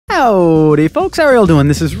Howdy folks, how are y'all doing?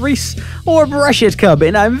 This is Rees, or Brush It Cub,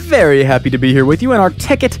 and I'm very happy to be here with you in our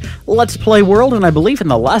Tekkit Let's Play world, and I believe in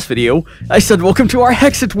the last video, I said welcome to our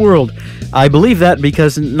Hexit world. I believe that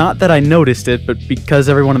because, not that I noticed it, but because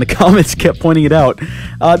everyone in the comments kept pointing it out.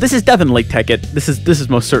 This is definitely Tekkit. This is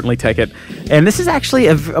most certainly Tekkit. And this is actually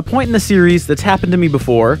a point in the series that's happened to me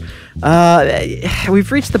before.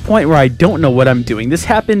 We've reached the point where I don't know what I'm doing. This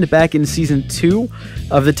happened back in Season 2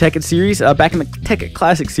 of the Tekkit series, back in the Tekkit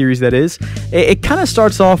Classic series, that is. It kind of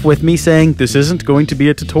starts off with me saying, this isn't going to be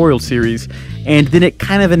a tutorial series, and then it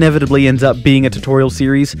kind of inevitably ends up being a tutorial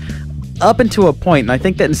series, up until a point, and I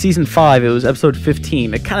think that in Season 5, it was episode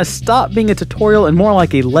 15, it kind of stopped being a tutorial and more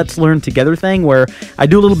like a let's learn together thing, where I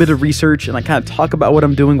do a little bit of research and I kind of talk about what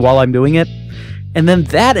I'm doing while I'm doing it. And then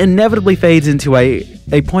that inevitably fades into a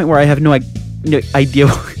point where I have no idea,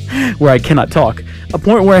 where I cannot talk. A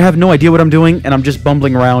point where I have no idea what I'm doing, and I'm just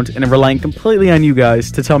bumbling around, and I'm relying completely on you guys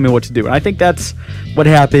to tell me what to do. And I think that's what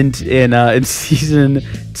happened in Season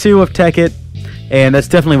 2 of Tekkit, and that's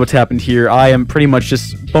definitely what's happened here. I am pretty much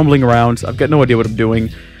just bumbling around. I've got no idea what I'm doing.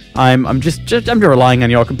 I'm just relying on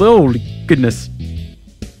y'all completely. Holy goodness.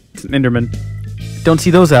 It's an Enderman. Don't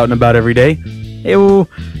see those out and about every day. Ew.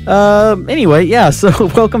 Anyway, yeah, so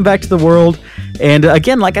welcome back to the world. And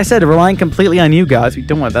again, like I said, relying completely on you guys. We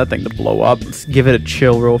don't want that thing to blow up. Let's give it a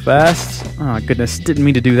chill real fast. Oh, goodness, didn't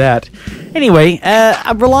mean to do that. Anyway,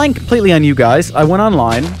 I'm relying completely on you guys. I went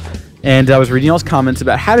online, and I was reading y'all's comments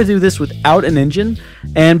about how to do this without an engine.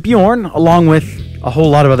 And Bjorn, along with a whole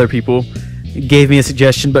lot of other people, gave me a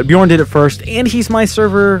suggestion. But Bjorn did it first, and he's my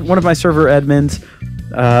server, one of my server admins.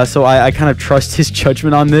 So I kind of trust his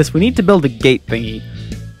judgment on this. We need to build a gate thingy.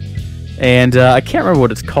 And I can't remember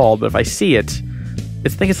what it's called, but if I see it, I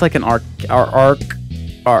think it's like an right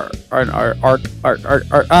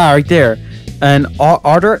there. An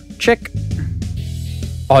Autarchic?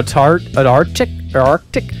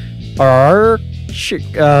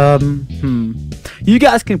 You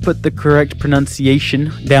guys can put the correct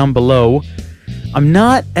pronunciation down below. I'm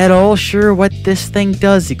not at all sure what this thing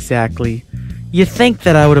does exactly. You'd think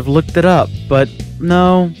that I would have looked it up, but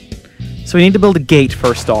no. So we need to build a gate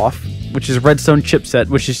first off, which is a redstone chipset,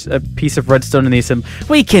 which is a piece of redstone in the assembly.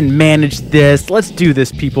 We can manage this. Let's do this,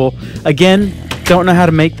 people. Again, don't know how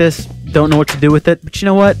to make this. Don't know what to do with it. But you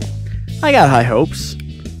know what? I got high hopes.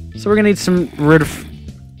 So we're going to need some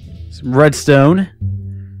redstone,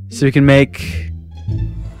 so we can make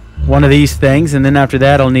one of these things. And then after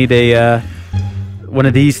that, I'll need a... one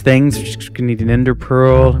of these things. We're just gonna need an ender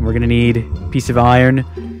pearl, and we're gonna need a piece of iron.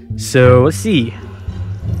 So let's see.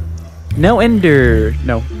 No ender.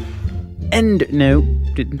 No. No,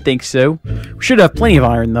 didn't think so. We should have plenty of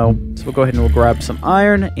iron though. So we'll go ahead and we'll grab some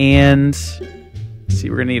iron, and let's see,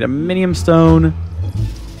 we're gonna need a minium stone,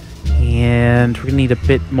 and we're gonna need a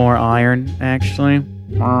bit more iron actually.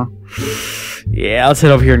 Yeah, let's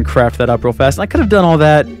head over here and craft that up real fast. I could have done all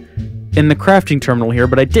that in the crafting terminal here,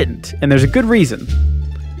 but I didn't, and there's a good reason,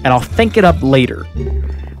 and I'll think it up later.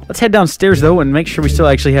 Let's head downstairs though and make sure we still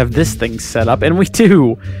actually have this thing set up, and we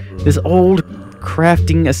do. This old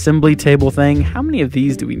crafting assembly table thing. How many of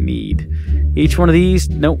these do we need? Each one of these?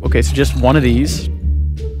 Nope. Okay, so just one of these.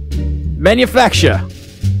 Manufacture.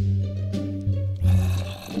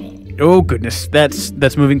 Oh goodness,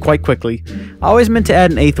 that's moving quite quickly. I always meant to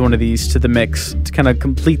add an 8th one of these to the mix to kind of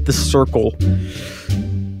complete the circle.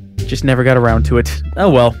 Just never got around to it. Oh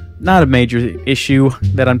well, not a major issue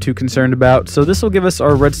that I'm too concerned about. So this will give us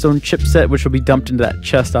our redstone chipset, which will be dumped into that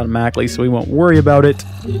chest automatically, so we won't worry about it.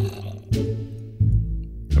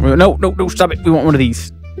 No, stop it. We want one of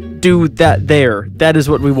these. Do that there. That is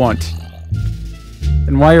what we want.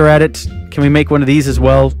 And while you're at it, can we make one of these as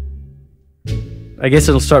well? I guess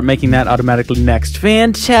it'll start making that automatically next.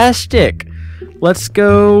 Fantastic! Let's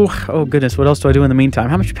go... Oh goodness, what else do I do in the meantime?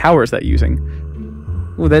 How much power is that using?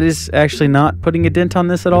 Oh, that is actually not putting a dent on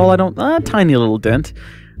this at all. I don't... tiny little dent.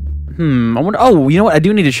 I wonder... Oh, you know what? I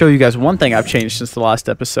do need to show you guys one thing I've changed since the last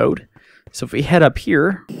episode. So if we head up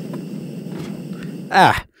here...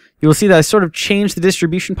 you'll see that I sort of changed the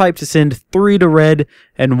distribution pipe to send 3 to red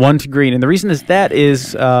and 1 to green. And the reason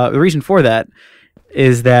the reason for that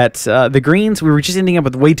is that the greens, we were just ending up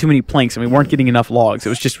with way too many planks, and we weren't getting enough logs. It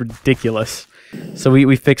was just ridiculous. So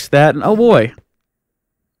we fixed that, and oh boy,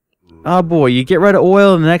 you get rid of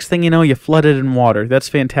oil, and the next thing you know, you flood it in water. That's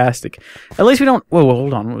fantastic. At least we don't... Whoa,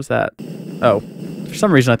 hold on, what was that? Oh, for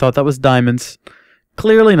some reason I thought that was diamonds.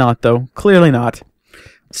 Clearly not, though. Clearly not.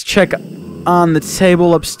 Let's check on the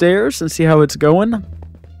table upstairs and see how it's going.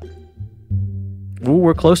 Ooh,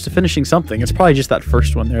 we're close to finishing something. It's probably just that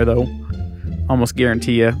first one there, though. Almost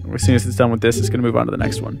guarantee you, as soon as it's done with this, it's going to move on to the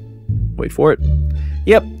next one. Wait for it.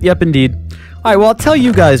 Yep, indeed. Alright, well, I'll tell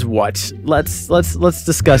you guys what. Let's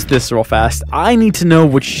discuss this real fast. I need to know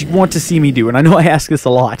what you want to see me do, and I know I ask this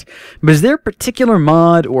a lot. But is there a particular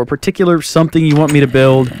mod or a particular something you want me to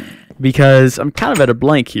build? Because I'm kind of at a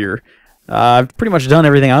blank here. I've pretty much done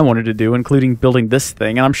everything I wanted to do, including building this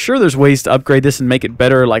thing. And I'm sure there's ways to upgrade this and make it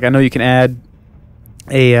better. Like, I know you can add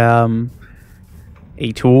a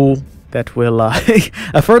tool that will...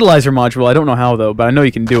 a fertilizer module. I don't know how, though, but I know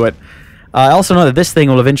you can do it. I also know that this thing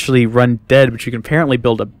will eventually run dead, but you can apparently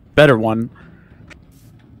build a better one.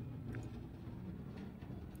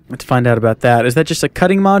 Let's find out about that. Is that just a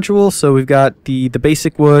cutting module? So we've got the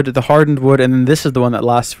basic wood, the hardened wood, and then this is the one that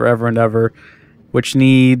lasts forever and ever, which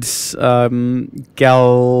needs Galadorian?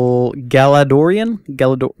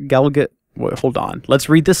 Wait, hold on. Let's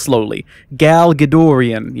read this slowly.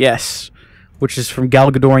 Galgadorian, yes, which is from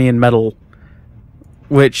Galgadorian metal,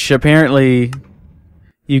 which apparently...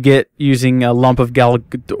 you get using a lump of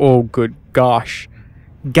oh, good gosh.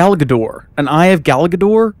 Galgador. An eye of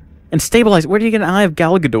Galgador? And stabilize. Where do you get an eye of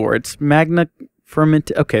Galgador? It's magna ferment.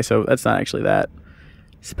 Okay, so that's not actually that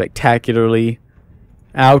spectacularly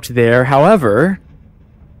out there. However,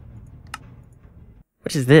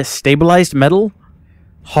 what is this? Stabilized metal?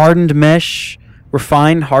 Hardened mesh?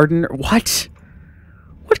 Refined hardener? What?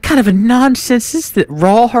 What kind of a nonsense is that?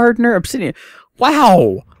 Raw hardener? Obsidian?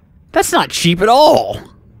 Wow! That's not cheap at all!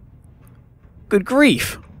 Good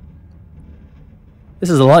grief. This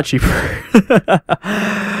is a lot cheaper.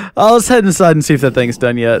 Let's head inside and see if that thing's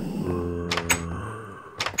done yet.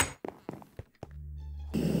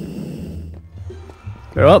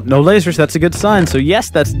 Oh, no lasers. That's a good sign. So yes,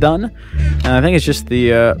 that's done. And I think it's just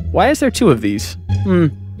the... why is there two of these?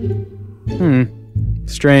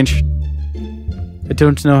 Strange. I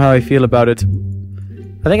don't know how I feel about it.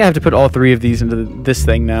 I think I have to put all three of these into this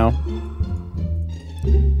thing now.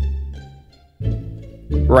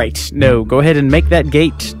 Right. No, go ahead and make that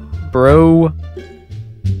gate, bro.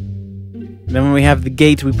 And then when we have the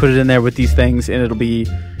gate, we put it in there with these things, and it'll be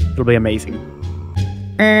amazing.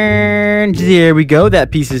 And there we go.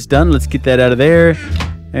 That piece is done. Let's get that out of there.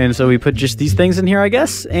 And so we put just these things in here, I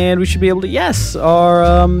guess, and we should be able to, yes,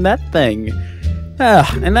 our, that thing.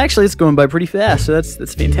 And actually, it's going by pretty fast, so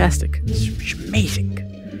that's fantastic. It's amazing.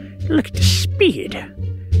 Look at the speed.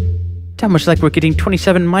 It's almost like we're getting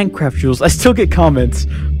 27 Minecraft joules. I still get comments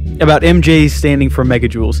about MJs standing for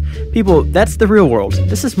megajoules. People, that's the real world.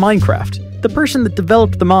 This is Minecraft. The person that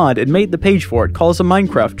developed the mod and made the page for it calls them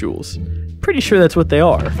Minecraft joules. Pretty sure that's what they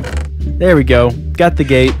are. There we go. Got the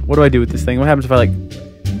gate. What do I do with this thing? What happens if I, like...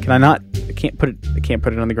 Can I not? I can't put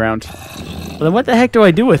it on the ground. Well, then what the heck do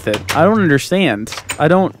I do with it? I don't understand. I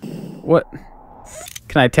don't... What?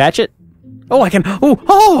 Can I attach it? Oh, I can...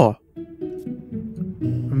 Oh!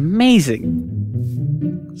 Amazing.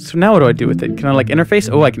 So now what do I do with it? Can I, like, interface?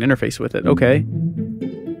 Oh, I can interface with it. Okay.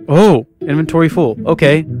 Oh! Inventory full.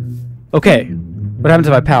 Okay. Okay. What happens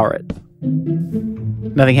if I power it?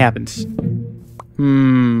 Nothing happens.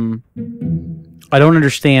 I don't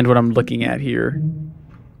understand what I'm looking at here.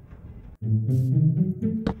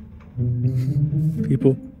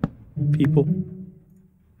 People.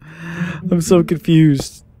 I'm so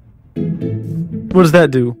confused. What does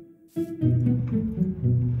that do?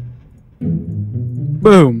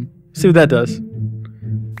 Boom. See what that does.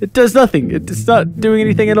 It does nothing. It's not doing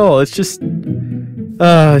anything at all. It's just...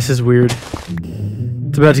 this is weird.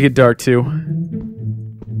 It's about to get dark, too.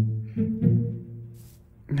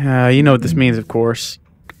 You know what this means, of course.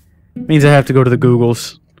 It means I have to go to the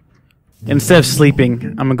Googles. Instead of sleeping,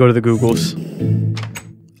 I'm gonna go to the Googles.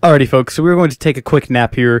 Alrighty, folks, so we're going to take a quick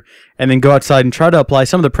nap here, and then go outside and try to apply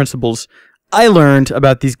some of the principles I learned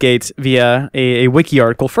about these gates via a wiki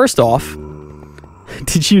article. First off,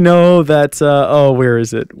 did you know that, oh, where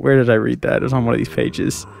is it? Where did I read that? It was on one of these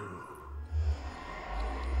pages.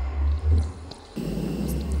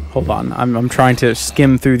 Hold on, I'm trying to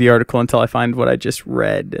skim through the article until I find what I just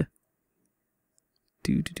read.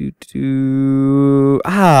 The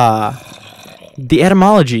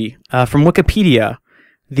etymology from Wikipedia.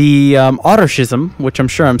 The autarchism, which I'm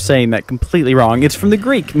sure I'm saying that completely wrong, it's from the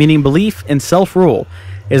Greek, meaning belief in self-rule.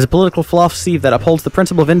 It is a political philosophy that upholds the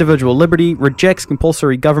principle of individual liberty, rejects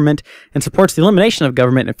compulsory government, and supports the elimination of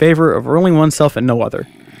government in favor of ruling oneself and no other.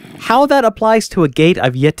 How that applies to a gate,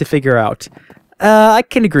 I've yet to figure out. I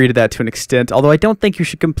can agree to that to an extent, although I don't think you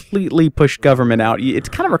should completely push government out. It's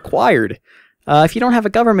kind of required. If you don't have a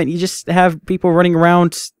government, you just have people running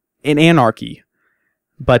around in anarchy.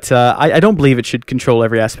 But I don't believe it should control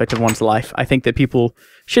every aspect of one's life. I think that people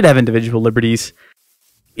should have individual liberties.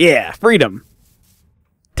 Yeah, freedom.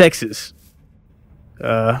 Texas.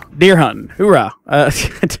 Deer hunting. Hoorah.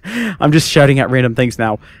 I'm just shouting out random things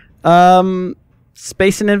now.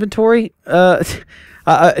 Space and inventory. I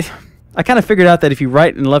kind of figured out that if you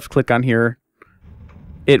right and left click on here,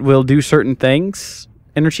 it will do certain things.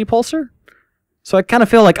 Energy pulsar. So I kind of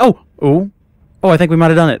feel like, oh, I think we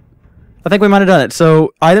might have done it.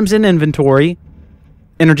 So items in inventory,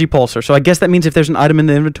 energy pulsar. So I guess that means if there's an item in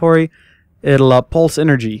the inventory, it'll pulse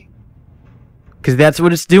energy. Because that's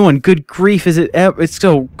what it's doing. Good grief, it's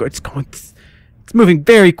moving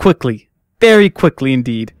very quickly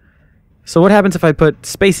indeed. So what happens if I put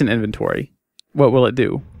space in inventory? What will it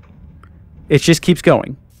do? It just keeps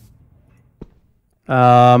going.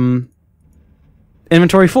 Inventory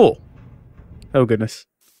full. Oh goodness.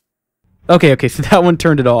 Okay, so that one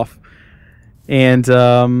turned it off. And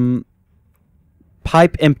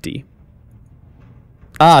pipe empty.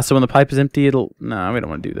 So when the pipe is empty, it'll... No, we don't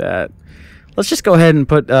want to do that. Let's just go ahead and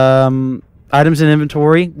put items in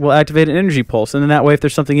inventory. We'll activate an energy pulse, and then that way, if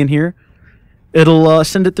there's something in here, it'll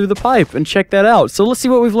send it through the pipe and check that out. So let's see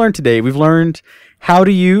what we've learned today. We've learned how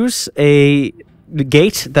to use a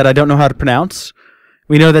gate that I don't know how to pronounce.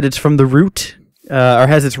 We know that it's from the root, or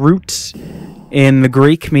has its roots in the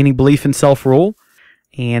Greek, meaning belief in self-rule.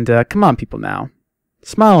 And come on, people now.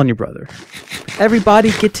 Smile on your brother.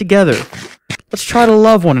 Everybody get together. Let's try to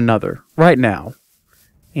love one another right now.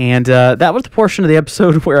 And that was the portion of the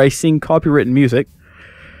episode where I sing copywritten music.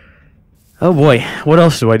 Oh boy, what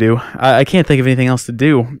else do I do? I can't think of anything else to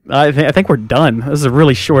do. I think we're done. This is a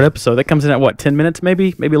really short episode. That comes in at what, 10 minutes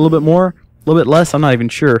maybe? Maybe a little bit more? A little bit less? I'm not even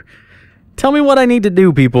sure. Tell me what I need to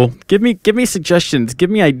do, people. Give me suggestions. Give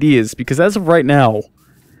me ideas. Because as of right now,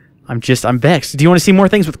 I'm vexed. Do you want to see more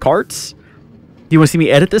things with carts? Do you want to see me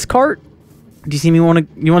edit this cart? Do you want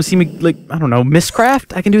to see me, like, I don't know,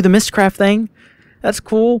 mistcraft? I can do the mistcraft thing. That's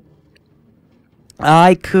cool.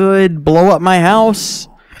 I could blow up my house.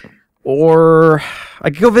 Or I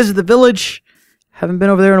could go visit the village. Haven't been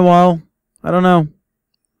over there in a while. I don't know.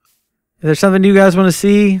 If there's something you guys want to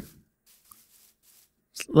see,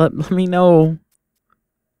 let me know.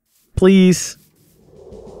 Please.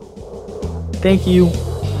 Thank you.